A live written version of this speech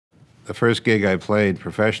The first gig I played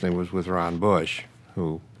professionally was with Ron Bush,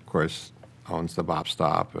 who, of course, owns the Bop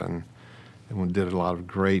Stop, and did a lot of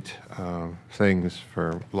great things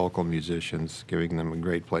for local musicians, giving them a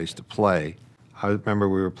great place to play. I remember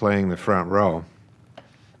we were playing the front row,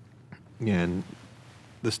 and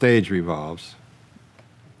the stage revolves,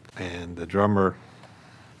 and the drummer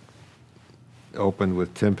opened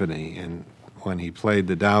with timpani, and when he played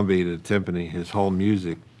the downbeat of the timpani, his whole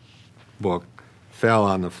music book fell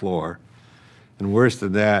on the floor. And worse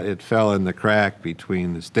than that, it fell in the crack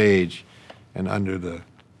between the stage and under the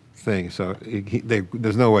thing. So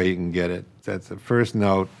there's no way you can get it. That's the first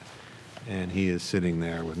note, and he is sitting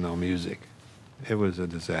there with no music. It was a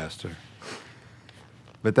disaster.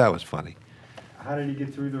 But that was funny. How did he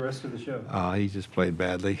get through the rest of the show? He just played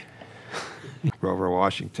badly. Grover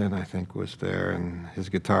Washington, I think, was there, and his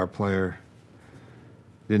guitar player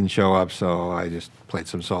didn't show up, so I just played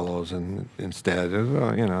some solos instead. It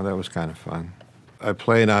was, you know, that was kind of fun. I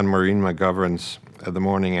played on Maureen McGovern's The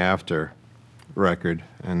Morning After record,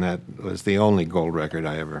 and that was the only gold record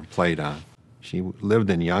I ever played on. She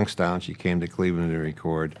lived in Youngstown. She came to Cleveland to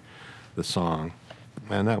record the song,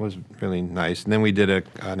 and that was really nice. And then we did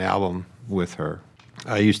an album with her.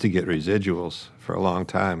 I used to get residuals for a long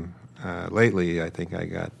time. Lately, I think I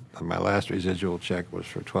got, my last residual check was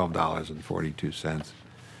for $12.42.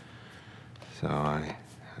 So I'm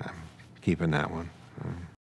keeping that one.